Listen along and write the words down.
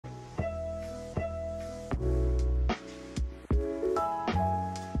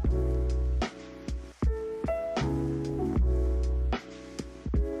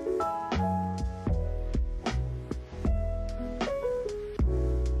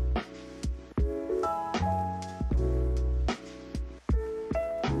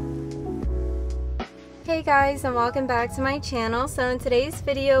Hey guys, and welcome back to my channel. So in today's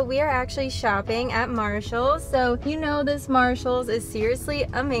video we are actually shopping at Marshall's. So you know this Marshall's is seriously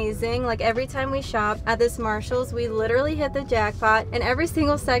amazing. Like every time we shop at this Marshall's we literally hit the jackpot in every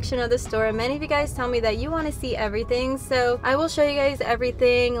single section of the store. And many of you guys tell me that you want to see everything, so I will show you guys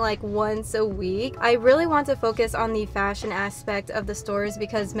everything like once a week. I really want to focus on the fashion aspect of the stores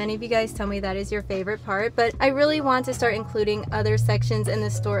because many of you guys tell me that is your favorite part, but I really want to start including other sections in the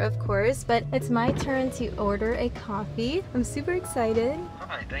store, of course. But it's my turn to order a coffee. I'm super excited.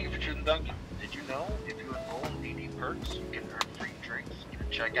 Hi, thank you for choosing Dunkin'. Did you know if you enroll in DD perks, you can earn free drinks at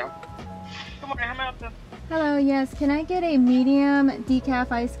checkout? Good morning, how may I help you? Hello, yes, can I get a medium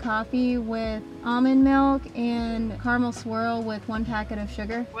decaf iced coffee with almond milk and caramel swirl with 1 packet of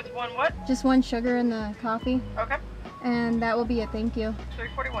sugar? With one what? Just 1 sugar in the coffee. Okay. And that will be it, thank you.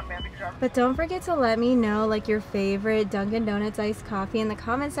 341, ma'am, you driver. But don't forget to let me know like your favorite Dunkin' Donuts iced coffee in the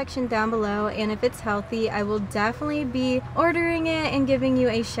comment section down below, and if it's healthy I will definitely be ordering it and giving you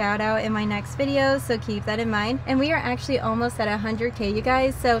a shout out in my next video, so keep that in mind. And we are actually almost at 100k, you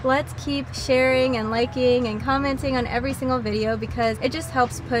guys, so let's keep sharing and liking and commenting on every single video because it just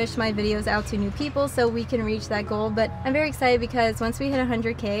helps push my videos out to new people so we can reach that goal. But I'm very excited because once we hit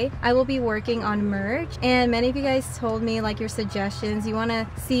 100k I will be working on merch, and many of you guys told me like your suggestions. You want to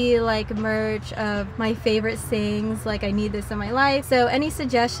see like merch of my favorite things, like I need this in my life. So any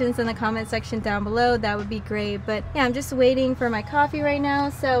suggestions in the comment section down below, that would be great. But yeah, I'm just waiting for my coffee right now,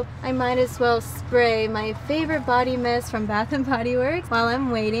 so I might as well spray my favorite body mist from Bath & Body Works while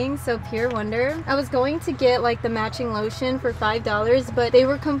I'm waiting. So Pure Wonder. I was going to get like the matching lotion for $5, but they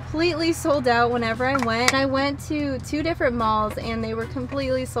were completely sold out whenever I went. I went to 2 different malls and they were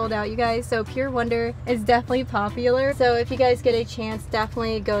completely sold out, you guys. So Pure Wonder is definitely popular. So if you guys get a chance,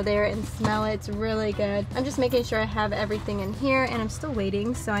 definitely go there and smell it. It's really good. I'm just making sure I have everything in here and I'm still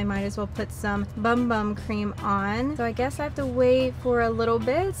waiting, so I might as well put some Bum Bum cream on. So I guess I have to wait for a little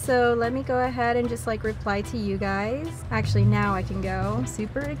bit, so let me go ahead and just like reply to you guys. Actually, now I can go. I'm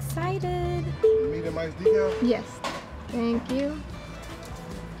super excited. Medium iced decaf? Yes. Thank you.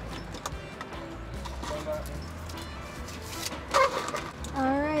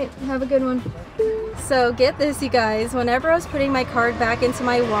 Alright, have a good one. So get this, you guys, whenever I was putting my card back into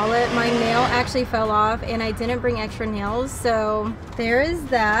my wallet, my nail actually fell off and I didn't bring extra nails, so there is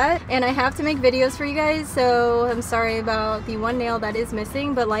that. And I have to make videos for you guys, so I'm sorry about the 1 nail that is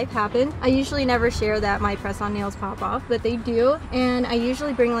missing, but life happened. I usually never share that my press-on nails pop off, but they do, and I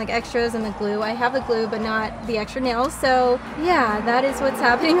usually bring like extras and the glue. I have the glue but not the extra nails, so yeah, that is what's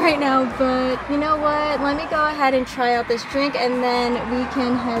happening right now. But you know what, let me go ahead and try out this drink and then we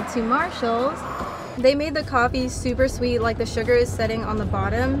can head to Marshall's. They made the coffee super sweet, like the sugar is setting on the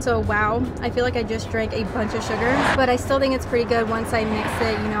bottom, so wow, I feel like I just drank a bunch of sugar, but I still think it's pretty good once I mix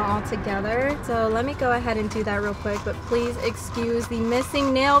it, you know, all together. So let me go ahead and do that real quick, but please excuse the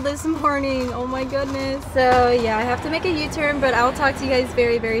missing nail this morning. Oh my goodness. So yeah, I have to make a U-turn, but I'll talk to you guys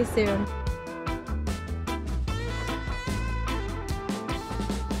very, very soon.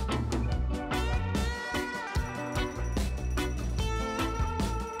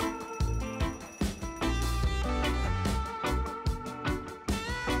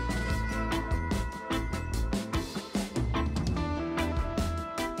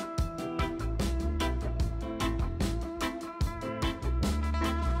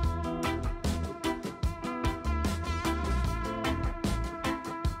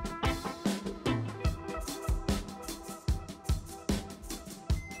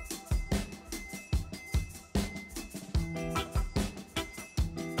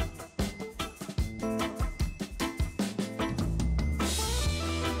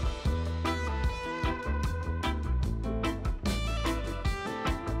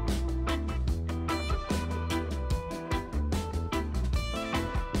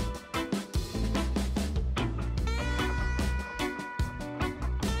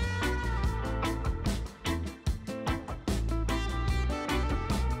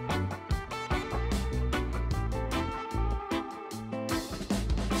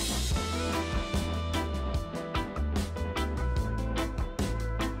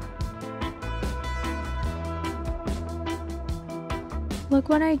 Look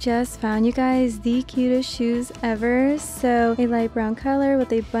what I just found, you guys. The cutest shoes ever. So a light brown color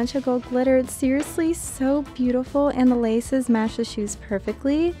with a bunch of gold glitter. It's seriously so beautiful, and the laces match the shoes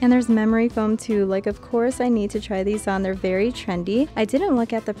perfectly. And there's memory foam too. Like, of course I need to try these on. They're very trendy. I didn't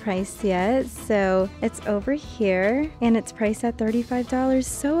look at the price yet, so it's over here and it's priced at $35.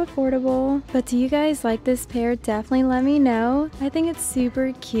 So affordable. But do you guys like this pair? Definitely let me know. I think it's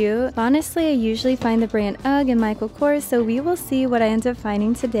super cute. Honestly, I usually find the brand UGG and Michael Kors, so we will see what I end up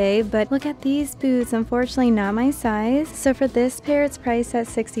finding today, but look at these boots. Unfortunately not my size. So for this pair, it's priced at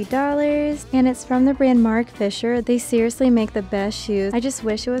 $60 and it's from the brand Mark Fisher. They seriously make the best shoes. I just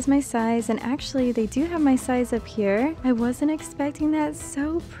wish it was my size, and actually they do have my size up here. I wasn't expecting that.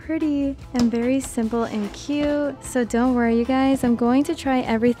 So pretty and very simple and cute. So don't worry you guys, I'm going to try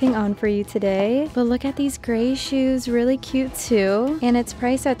everything on for you today. But look at these gray shoes, really cute too, and it's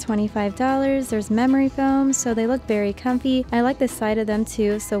priced at $25. There's memory foam, so they look very comfy. I like the side of them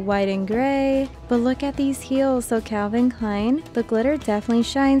too, so white and gray. But look at these heels, so Calvin Klein. The glitter definitely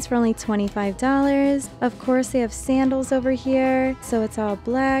shines for only $25. Of course they have sandals over here, so it's all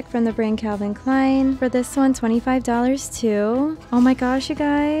black from the brand Calvin Klein. For this one, $25 too. Oh my gosh you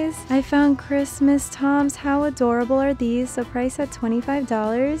guys, I found Christmas tops. How adorable are these? So priced at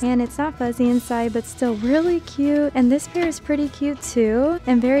 $25, and it's not fuzzy inside but still really cute. And this pair is pretty cute too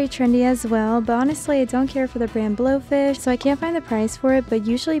and very trendy as well, but honestly I don't care for the brand Blowfish, so I can't find the price for it, but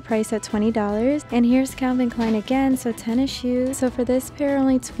usually priced at $20. And here's Calvin Klein again, so tennis shoes. So for this pair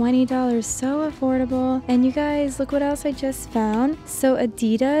only $20, so affordable. And you guys, look what else I just found. So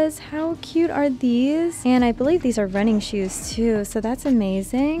Adidas, how cute are these? And I believe these are running shoes too, so that's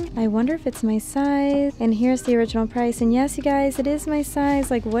amazing. I wonder if it's my size. And here's the original price, and yes you guys, it is my size.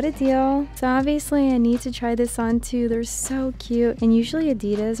 Like, what a deal. So obviously I need to try this on too. They're so cute, and usually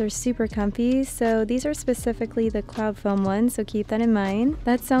Adidas are super comfy, so these are specifically the cloud foam ones, so keep that in mind.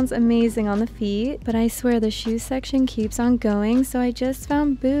 That sounds amazing on the feet, but I swear the shoe section keeps on going. So I just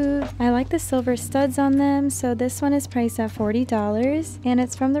found boots. I like the silver studs on them, so this one is priced at $40 and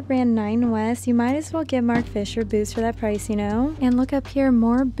it's from the brand 9 West. You might as well get Mark Fisher boots for that price, you know. And look up here,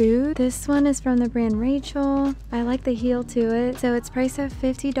 more boots. This one is from the brand Rachel. I like the heel to it, so it's priced at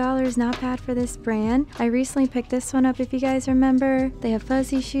 $50. Not bad for this brand. I recently picked this one up, if you guys remember. They have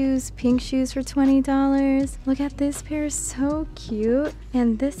fuzzy shoes, pink shoes for $20. Look at this pair, so cute.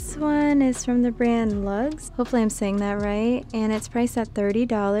 And this one is from the brand Lugs. Hopefully I'm saying that right. And it's priced at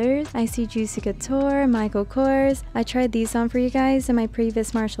 $30. I see Juicy Couture, Michael Kors. I tried these on for you guys in my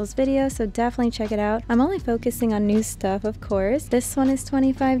previous Marshalls video, so definitely check it out. I'm only focusing on new stuff, of course. This one is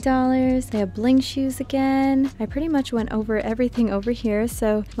 $25. They have Bling shoes again. I pretty much went over everything over here,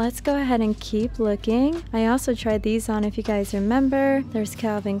 so let's go ahead and keep looking. I also tried these on, if you guys remember. There's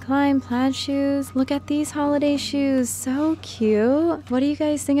Calvin Klein plaid shoes. Look at these holiday shoes, so cute. What do you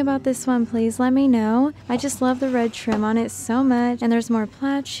guys think about this one? Please let me know. I just love the red trim on it so much. And there's more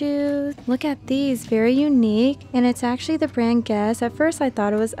plaid shoes. Look at these, very unique, and it's actually the brand Guess. At first I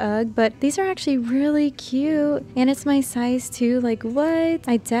thought it was UGG, but these are actually really cute, and it's my size too. Like, what?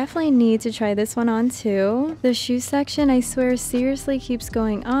 I definitely need to try this one on too. The shoe section, I swear, seriously keeps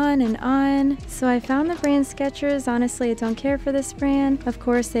going on and on. So I found the brand Skechers. Honestly, I don't care for this brand. Of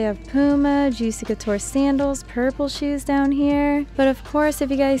course they have Puma, Juicy Couture sandals, purple shoes down here. But of course,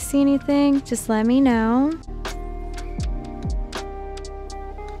 if you guys see anything, just let me know.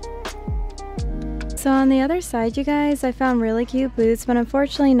 So on the other side, you guys, I found really cute boots, but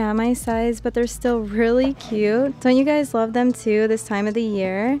unfortunately not my size, but they're still really cute. Don't you guys love them too this time of the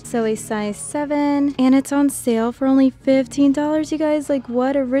year? So a size 7, and it's on sale for only $15, you guys. Like,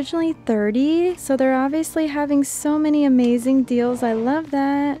 what? Originally $30? So they're obviously having so many amazing deals. I love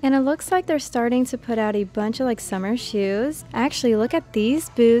that. And it looks like they're starting to put out a bunch of like summer shoes. Actually, look at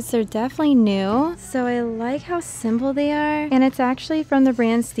these boots. They're definitely new. So I like how simple they are. And it's actually from the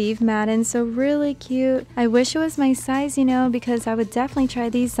brand Steve Madden, so really cute. I wish it was my size, you know, because I would definitely try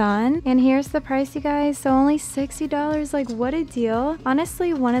these on. And here's the price, you guys. So only $60. Like, what a deal.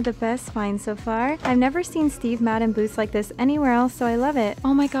 Honestly, one of the best finds so far. I've never seen Steve Madden boots like this anywhere else, so I love it.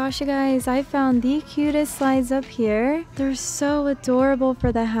 Oh my gosh, you guys, I found the cutest slides up here. They're so adorable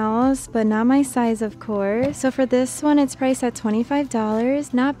for the house, but not my size, of course. So for this one, it's priced at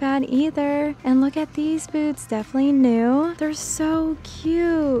 $25. Not bad either. And look at these boots, definitely new. They're so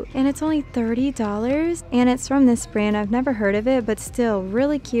cute. And it's only $30. And it's from this brand. I've never heard of it, but still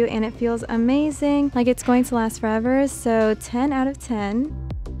really cute, and it feels amazing. Like it's going to last forever, so 10 out of 10.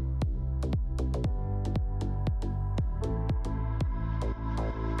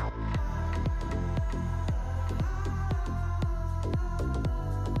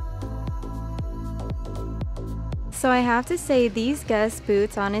 So I have to say, these Guess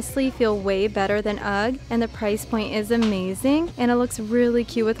boots honestly feel way better than UGG, and the price point is amazing, and it looks really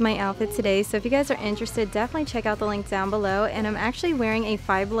cute with my outfit today. So if you guys are interested, definitely check out the link down below. And I'm actually wearing a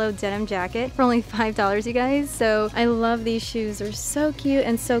Five Below denim jacket for only $5, you guys. So I love these shoes. They're so cute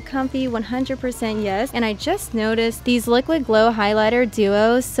and so comfy, 100% yes. And I just noticed these liquid glow highlighter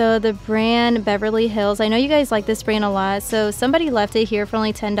duos. So the brand Beverly Hills, I know you guys like this brand a lot, so somebody left it here for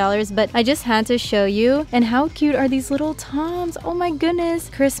only $10, but I just had to show you. And how cute are these little Toms. Oh my goodness.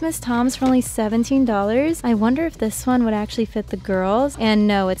 Christmas Toms for only $17. I wonder if this one would actually fit the girls. And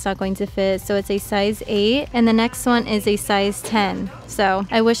no, it's not going to fit. So it's a size 8. And the next one is a size 10. So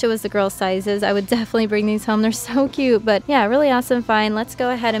I wish it was the girl sizes. I would definitely bring these home. They're so cute. But yeah, really awesome find. Let's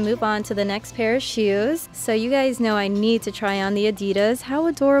go ahead and move on to the next pair of shoes. So you guys know I need to try on the Adidas. How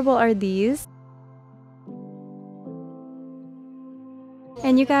adorable are these?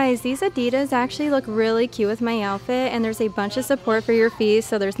 And you guys, these Adidas actually look really cute with my outfit, and there's a bunch of support for your feet.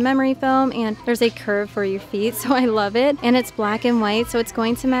 So there's memory foam and there's a curve for your feet, so I love it. And it's black and white, so it's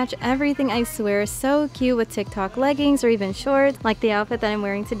going to match everything, I swear. So cute with TikTok leggings or even shorts like the outfit that I'm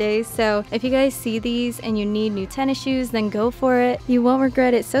wearing today. So if you guys see these and you need new tennis shoes, then go for it. You won't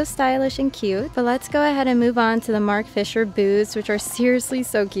regret it. So stylish and cute. But let's go ahead and move on to the Mark Fisher boots, which are seriously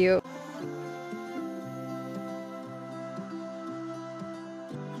so cute.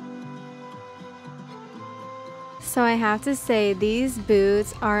 So I have to say, these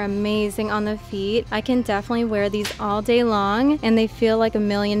boots are amazing on the feet. I can definitely wear these all day long, and they feel like $1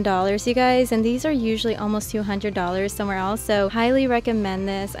 million, you guys. And these are usually almost $200 somewhere else, so highly recommend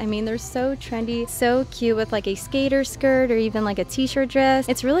this. I mean, they're so trendy, so cute with like a skater skirt or even like a t-shirt dress.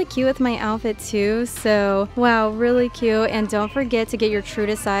 It's really cute with my outfit too, so wow, really cute. And don't forget to get your true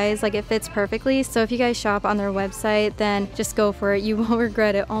to size, like it fits perfectly. So if you guys shop on their website, then just go for it. You won't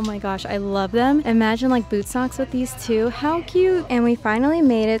regret it. Oh my gosh, I love them. Imagine like boot socks with these too. How cute. And we finally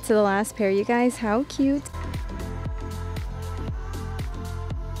made it to the last pair, you guys. How cute.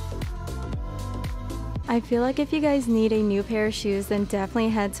 I feel like if you guys need a new pair of shoes, then definitely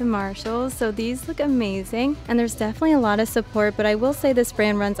head to Marshall's. So these look amazing, and there's definitely a lot of support, but I will say this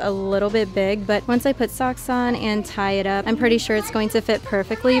brand runs a little bit big. But once I put socks on and tie it up, I'm pretty sure it's going to fit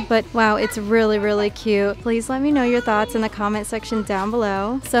perfectly. But wow, it's really, really cute. Please let me know your thoughts in the comment section down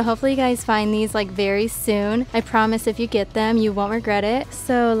below. So hopefully you guys find these like very soon. I promise if you get them, you won't regret it.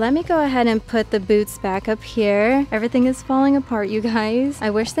 So let me go ahead and put the boots back up here. Everything is falling apart, you guys.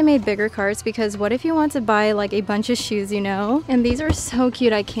 I wish they made bigger carts, because what if you want to buy like a bunch of shoes, you know? And these are so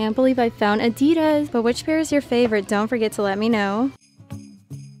cute. I can't believe I found Adidas. But which pair is your favorite? Don't forget to let me know.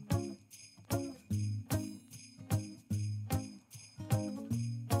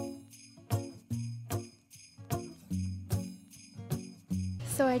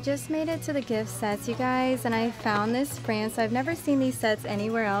 So I just made it to the gift sets, you guys, and I found this brand. So I've never seen these sets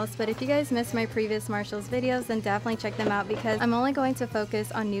anywhere else, but if you guys missed my previous Marshall's videos, then definitely check them out, because I'm only going to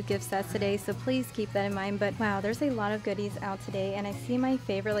focus on new gift sets today, so please keep that in mind. But wow, there's a lot of goodies out today, and I see my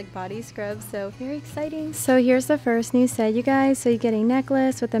favorite like body scrubs, so very exciting. So here's the first new set, you guys. So you get a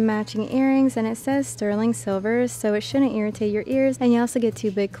necklace with the matching earrings, and it says sterling silver, so it shouldn't irritate your ears. And you also get 2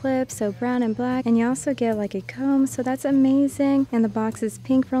 big clips, so brown and black, and you also get like a comb, so that's amazing. And the box is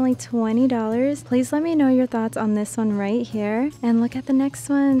pink for only $20. Please let me know your thoughts on this one right here. And look at the next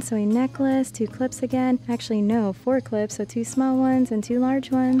one. So a necklace, 2 clips again. Actually no, 4 clips, so 2 small ones and 2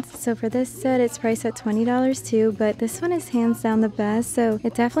 large ones. So for this set, it's priced at $20 too, but this one is hands down the best, so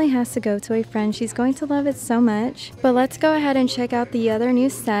it definitely has to go to a friend. She's going to love it so much. But let's go ahead and check out the other new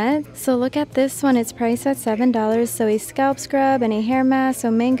set. So look at this one. It's priced at $7. So a scalp scrub and a hair mask, so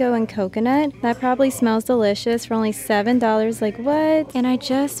mango and coconut. That probably smells delicious for only $7. Like what? And I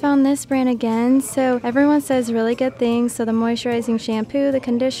just found this brand again, so everyone says really good things. So the moisturizing shampoo, the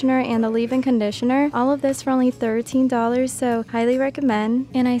conditioner, and the leave-in conditioner, all of this for only $13, so highly recommend.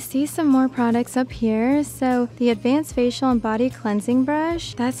 And I see some more products up here. So the advanced facial and body cleansing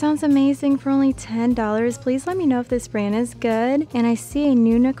brush, that sounds amazing for only $10. Please let me know if this brand is good. And I see a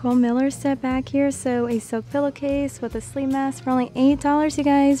new Nicole Miller set back here, so a silk pillowcase with a sleep mask for only $8, you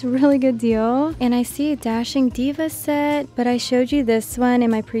guys. Really good deal. And I see a Dashing Diva set, but I showed you this one in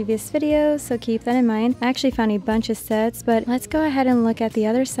my previous video, so keep that in mind. I actually found a bunch of sets, but let's go ahead and look at the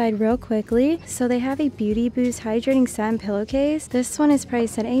other side real quickly. So they have a Beauty Boost hydrating satin pillowcase. This one is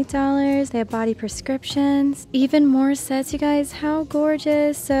priced at $8. They have body prescriptions, even more sets, you guys. How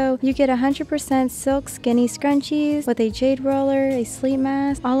gorgeous. So you get 100% silk skinny scrunchies with a jade roller, a sleep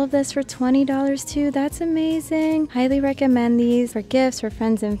mask, all of this for $20 too. That's amazing. Highly recommend these for gifts for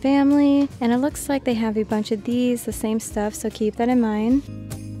friends and family. And it looks like they have a bunch of these, the same stuff, so keep that in mind.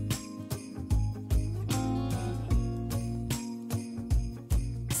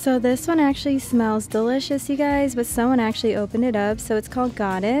 So this one actually smells delicious, you guys, but someone actually opened it up, so it's called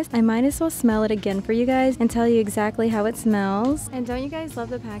Goddess. I might as well smell it again for you guys and tell you exactly how it smells. And don't you guys love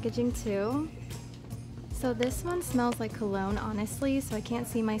the packaging too? So this one smells like cologne, honestly, so I can't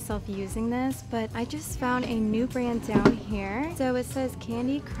see myself using this, but I just found a new brand down here. So it says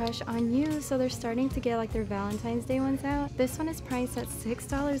Candy Crush on You, so they're starting to get like their Valentine's Day ones out. This one is priced at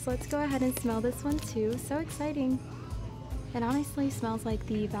 $6. Let's go ahead and smell this one too. So exciting. It honestly smells like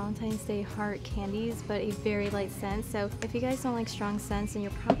the Valentine's Day heart candies, but a very light scent. So if you guys don't like strong scents, then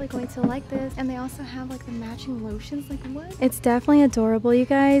you're probably going to like this. And they also have like the matching lotions. Like what? It's definitely adorable, you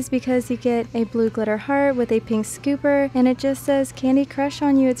guys, because you get a blue glitter heart with a pink scooper, and it just says Candy Crush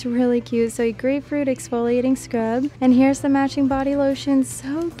on You. It's really cute. So a grapefruit exfoliating scrub, and here's the matching body lotion.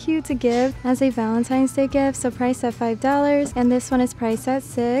 So cute to give as a Valentine's Day gift. So priced at $5, and this one is priced at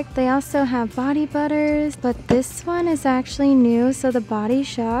 $6. They also have body butters, but this one is actually new, so the Body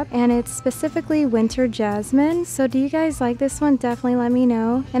Shop, and it's specifically Winter Jasmine. So do you guys like this one? Definitely let me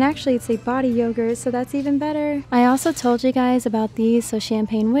know. And actually it's a body yogurt, so that's even better. I also told you guys about these, so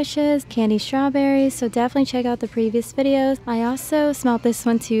Champagne Wishes, Candy Strawberries, so definitely check out the previous videos. I also smelled this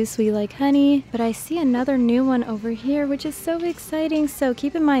one too, Sweet Like Honey, but I see another new one over here, which is so exciting. So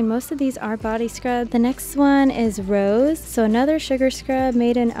keep in mind, most of these are body scrub. The next one is Rose, so another sugar scrub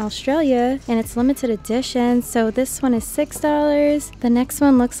made in Australia, and it's limited edition. So this one is $6. The next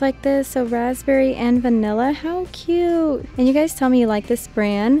one looks like this, so raspberry and vanilla. How cute! And you guys tell me you like this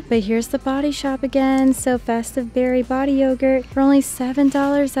brand. But here's the Body Shop again, so festive berry body yogurt for only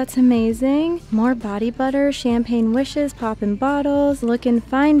 $7. That's amazing. More body butter, Champagne Wishes, poppin' bottles, looking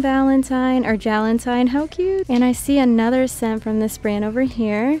fine Valentine or Jalentine. How cute! And I see another scent from this brand over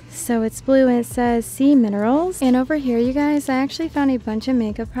here, so it's blue and it says Sea Minerals. And over here, you guys, I actually found a bunch of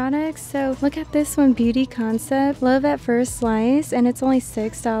makeup products. So look at this one, Beauty Concept Love at First Slice, and it's only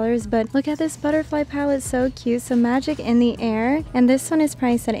 $6. But look at this butterfly palette, so cute. So Magic in the Air, and this one is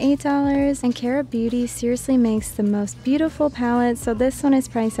priced at $8. And Cara Beauty seriously makes the most beautiful palette, so this one is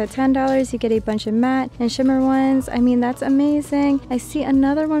priced at $10. You get a bunch of matte and shimmer ones. I mean, that's amazing. I see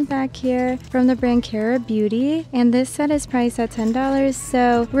another one back here from the brand Cara Beauty, and this set is priced at $10,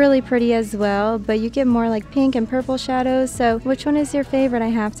 so really pretty as well. But you get more like pink and purple shadows, so which one is your favorite? I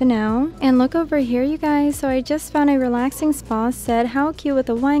have to know. And look over here, you guys, so I just found a relaxing spa set. How cute, with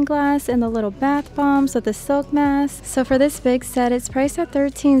the wine glass and the little bath bombs with the silk mask. So for this big set, it's priced at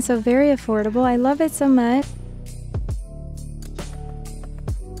 $13, so very affordable. I love it so much.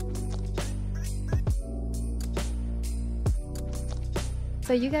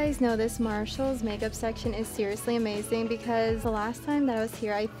 So you guys know this Marshall's makeup section is seriously amazing, because the last time that I was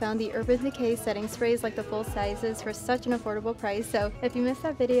here, I found the Urban Decay setting sprays, like the full sizes, for such an affordable price. So if you missed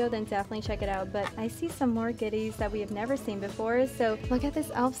that video, then definitely check it out. But I see some more goodies that we have never seen before. So look at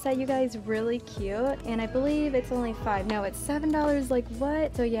this elf set, you guys, really cute. And I believe it's only $5. No, it's $7. Like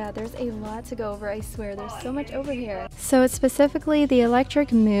what? So yeah, there's a lot to go over. I swear, there's so much over here. So it's specifically the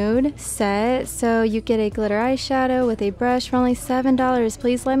Electric Mood set. So you get a glitter eyeshadow with a brush for only $7.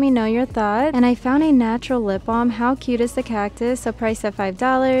 Please let me know your thoughts. And I found a natural lip balm. How cute is the cactus? So priced at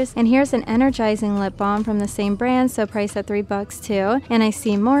 $5. And here's an energizing lip balm from the same brand, so priced at $3 too. And I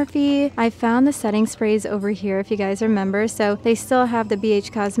see Morphe. I found the setting sprays over here, if you guys remember. So they still have the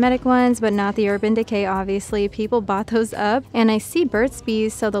BH Cosmetic ones, but not the Urban Decay, obviously. People bought those up. And I see Burt's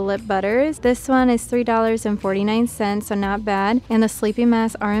Bees, so the lip butters. This one is $3.49, so not bad. And the sleeping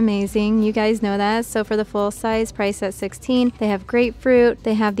masks are amazing. You guys know that. So for the full size, priced at $16. They have grapefruit.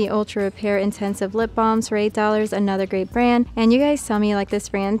 They have the Ultra Repair Intensive Lip Balms for $8, another great brand. And you guys tell me you like this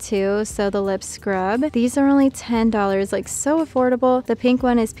brand too. So the lip scrub, these are only $10, like so affordable. The pink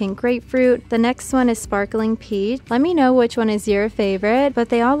one is pink grapefruit. The next one is sparkling peach. Let me know which one is your favorite, but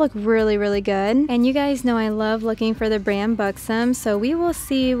they all look really, really good. And you guys know I love looking for the brand Buxom, so we will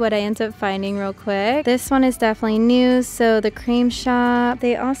see what I end up finding real quick. This one is definitely new, so the Cream Shop.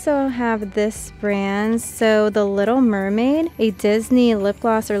 They also have this brand, so the Little Mermaid, a Disney lip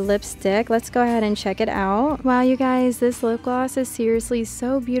gloss or lipstick. Let's go ahead and check it out. Wow, you guys, this lip gloss is seriously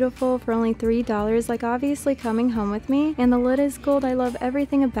so beautiful for only $3, like obviously coming home with me. And the lid is gold. I love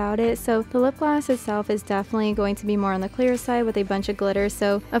everything about it. So the lip gloss itself is definitely going to be more on the clear side with a bunch of glitter,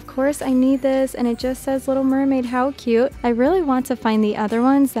 so of course I need this. And it just says Little Mermaid. How cute. I really want to find the other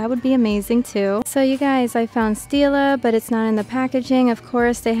ones. That would be amazing too. So you guys, I found Stila, but it's not in the packaging. Of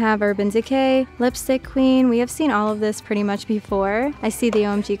course, they have Urban Decay, Lipstick Queen. We have seen all of this pretty much before. I see the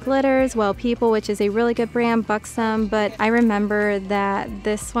OMG glitters, Well People, which is a really good brand, Buxom, but I remember that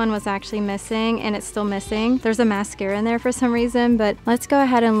this one was actually missing and it's still missing. There's a mascara in there for some reason, but let's go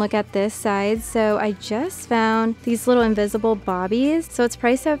ahead and look at this side. So I just found these little invisible bobbies. So it's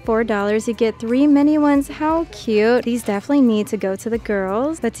priced at $4. You get 3 mini ones. How cute. These definitely need to go to the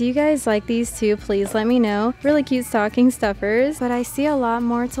girls. But do you guys like these too? Please let me know. Really cute stocking stuffers. But I see a lot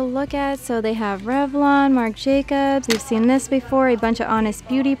more to look at. So they have Revlon, Marc Jacobs. We've seen this before. A bunch of Honest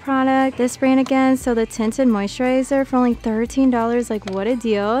Beauty product. This brand again. So the tinted moisturizer for only $13. Like what a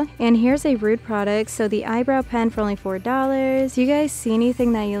deal. And here's a Rude product. So the eyebrow pen for only $4. Do you guys see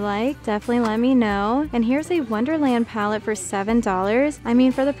anything that you like? Definitely let me know. And here's a Wonderland palette for $7. I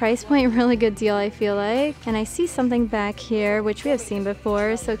mean, for the price point, really good deal, I feel like. And I see something back here, which we have seen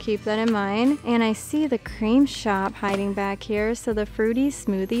before, so keep that in mind. And I see the Cream Shop hiding back here. So the Fruity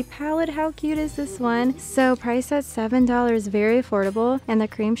Smoothie palette, how cute is this one? So priced at $7, very affordable. And the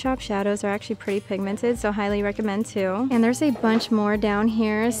Cream Shop shadows are actually pretty pigmented, so highly recommend too. And there's a bunch more down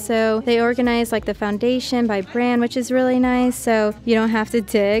here. So they organize like the foundation by brand, which is really nice, so you don't have to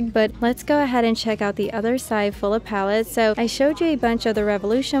dig. But let's go ahead and check out the other side full of palettes. So I showed you a bunch of the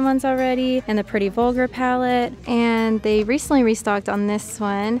Revolution ones already and the Pretty Vulgar palette, and they recently restocked on this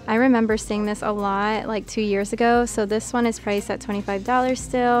one. I remember seeing this a lot like 2 years ago. So this one is priced at $25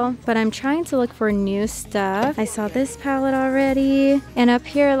 still, but I'm trying to look for new stuff. I saw this palette already, and up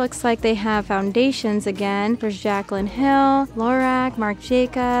here it looks like they have foundations again. There's Jaclyn Hill, Lorac, Marc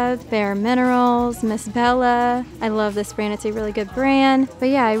Jacobs, Bare Minerals, Miss Bella. I love this brand, it's a really good brand. But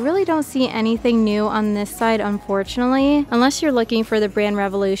yeah, I really don't see anything new on this side, unfortunately, unless you're looking for the brand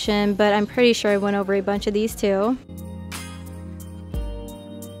Revolution, but I'm pretty sure I went over a bunch of these too.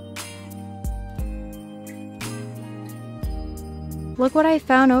 Look what I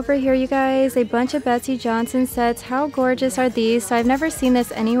found over here, you guys. A bunch of Betsey Johnson sets. How gorgeous are these? So I've never seen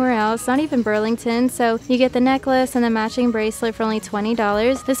this anywhere else, not even Burlington. So you get the necklace and the matching bracelet for only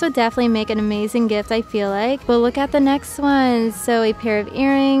 $20. This would definitely make an amazing gift, I feel like. But look at the next one. So a pair of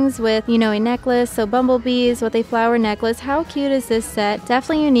earrings with, you know, a necklace. So bumblebees with a flower necklace. How cute is this set?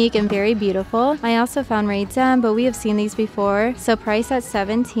 Definitely unique and very beautiful. I also found Ray Dem, but we have seen these before. So priced at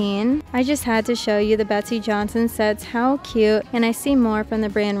 $17. I just had to show you the Betsey Johnson sets. How cute. And I see more from the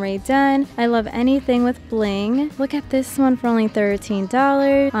brand Ray Dem. I love anything with bling. Look at this one for only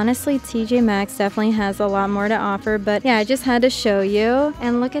 $13. Honestly, TJ Maxx definitely has a lot more to offer, but yeah, I just had to show you.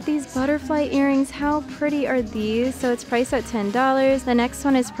 And look at these butterfly earrings. How pretty are these? So it's priced at $10. The next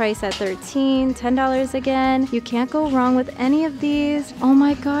one is priced at $13. $10 again. You can't go wrong with any of these. Oh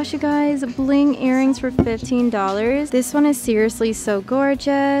my gosh, you guys, bling earrings for $15. This one is seriously so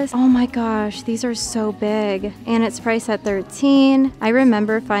gorgeous. Oh my gosh, these are so big. And it's priced at $13. I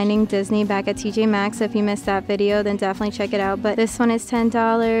remember finding Disney back at TJ Maxx. If you missed that video, then definitely check it out. But this one is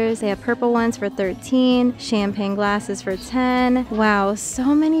 $10. They have purple ones for $13. Champagne glasses for $10. Wow,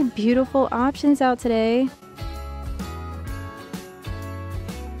 so many beautiful options out today.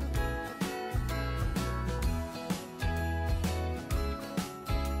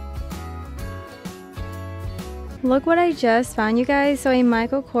 Look what I just found, you guys. So a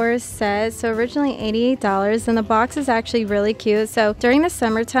Michael Kors set. So originally $88, and the box is actually really cute. So during the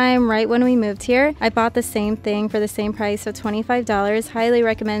summertime, right when we moved here, I bought the same thing for the same price, so $25. Highly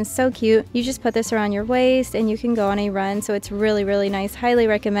recommend. So cute. You just put this around your waist and you can go on a run. So it's really, really nice. Highly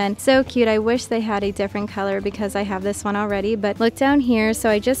recommend. So cute. I wish they had a different color because I have this one already. But look down here. So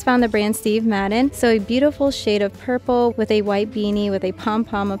I just found the brand Steve Madden. So a beautiful shade of purple with a white beanie with a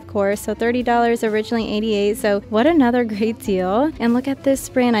pom-pom, of course. So $30, originally $88. So what another great deal. And look at this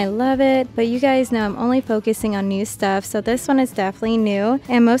brand, I love it. But you guys know I'm only focusing on new stuff, so this one is definitely new.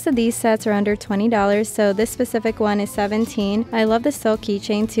 And most of these sets are under $20, so this specific one is $17. I love the silk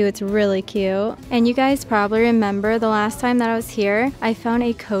keychain too, it's really cute. And you guys probably remember the last time that I was here, I found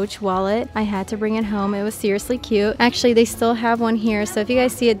a Coach wallet. I had to bring it home. It was seriously cute. Actually, they still have one here, so if you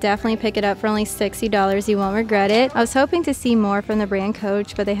guys see it, definitely pick it up for only $60. You won't regret it. I was hoping to see more from the brand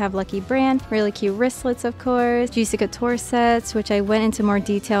Coach, but they have Lucky Brand, really cute wristlets, of course, Juicy Couture sets, which I went into more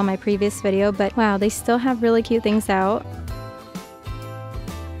detail in my previous video, but wow, they still have really cute things out.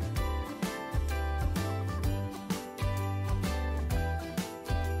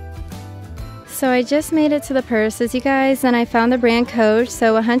 So I just made it to the purses, you guys, and I found the brand Coach.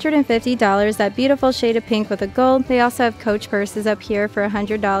 So $150, that beautiful shade of pink with the gold. They also have Coach purses up here for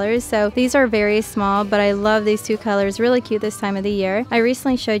 $100. So these are very small, but I love these two colors. Really cute this time of the year. I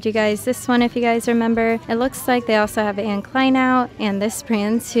recently showed you guys this one, if you guys remember. It looks like they also have Anne Klein out, and this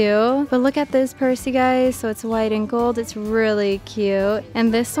brand too. But look at this purse, you guys. So it's white and gold. It's really cute.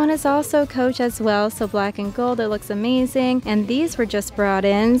 And this one is also Coach as well. So black and gold. It looks amazing. And these were just brought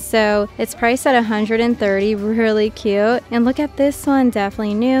in. So it's priced at $130. Really cute. And look at this one.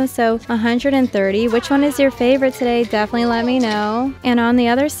 Definitely new. So $130. Which one is your favorite today? Definitely let me know. And on the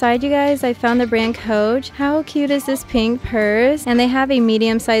other side, you guys, I found the brand Coach. How cute is this pink purse? And they have a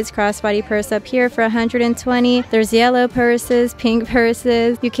medium-sized crossbody purse up here for $120. There's yellow purses, pink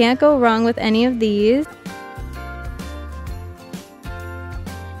purses. You can't go wrong with any of these.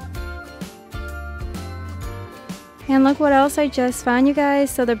 And look what else I just found, you guys.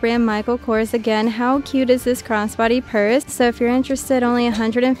 So the brand Michael Kors again. How cute is this crossbody purse? So if you're interested, only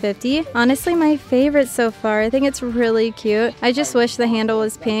 $150. Honestly, my favorite so far. I think it's really cute. I just wish the handle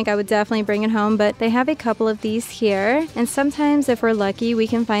was pink. I would definitely bring it home, but they have a couple of these here. And sometimes if we're lucky, we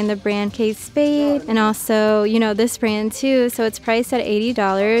can find the brand Kate Spade and also, you know, this brand too. So it's priced at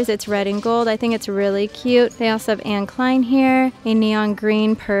 $80. It's red and gold. I think it's really cute. They also have Anne Klein here, a neon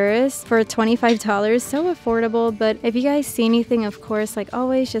green purse for $25. So affordable, but if you guys see anything, of course, like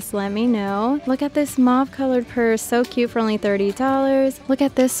always, just let me know. Look at this mauve colored purse. So cute for only $30. Look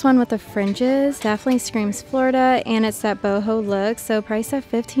at this one with the fringes. Definitely screams Florida, and it's that boho look. So priced at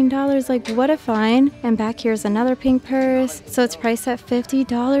 $15. Like, what a find. And back here's another pink purse. So it's priced at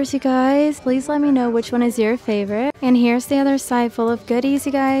 $50, you guys. Please let me know which one is your favorite. And here's the other side full of goodies,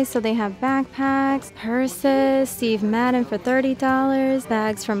 you guys. So they have backpacks, purses, Steve Madden for $30,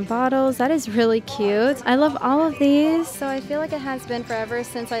 bags from Bottles. That is really cute. I love all of these. So I feel like it has been forever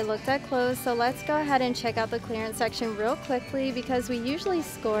since I looked at clothes. So let's go ahead and check out the clearance section real quickly because we usually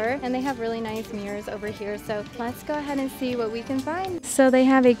score, and they have really nice mirrors over here. So let's go ahead and see what we can find. So they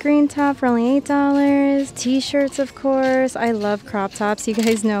have a green top for only $8. T-shirts, of course. I love crop tops. You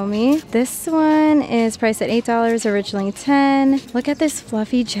guys know me. This one is priced at $8, originally $10. Look at this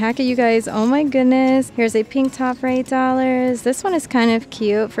fluffy jacket, you guys. Oh my goodness. Here's a pink top for $8. This one is kind of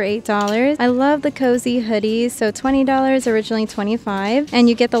cute for $8. I love the cozy hoodies. So $20, originally $25, and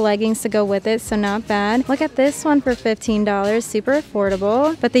you get the leggings to go with it, so not bad. Look at this one for $15, super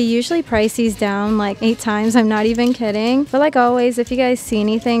affordable, but they usually price these down like 8 times. I'm not even kidding. But like always, if you guys see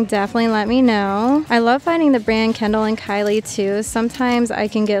anything, definitely let me know. I love finding the brand Kendall and Kylie too. Sometimes I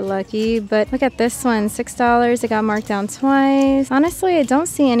can get lucky, but look at this one, $6. It got marked down twice. Honestly, I don't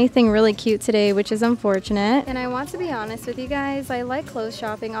see anything really cute today, which is unfortunate. And I want to be honest with you guys, I like clothes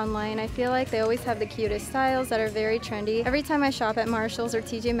shopping online. I feel like they always have the cutest styles that are very trendy. Every time I shop at Marshall's or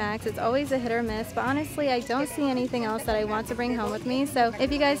TJ Maxx, it's always a hit or miss, but honestly, I don't see anything else that I want to bring home with me. So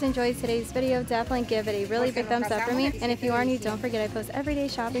if you guys enjoyed today's video, definitely give it a really big thumbs up for me. And if you are new, don't forget I post everyday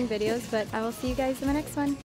shopping videos, but I will see you guys in the next one.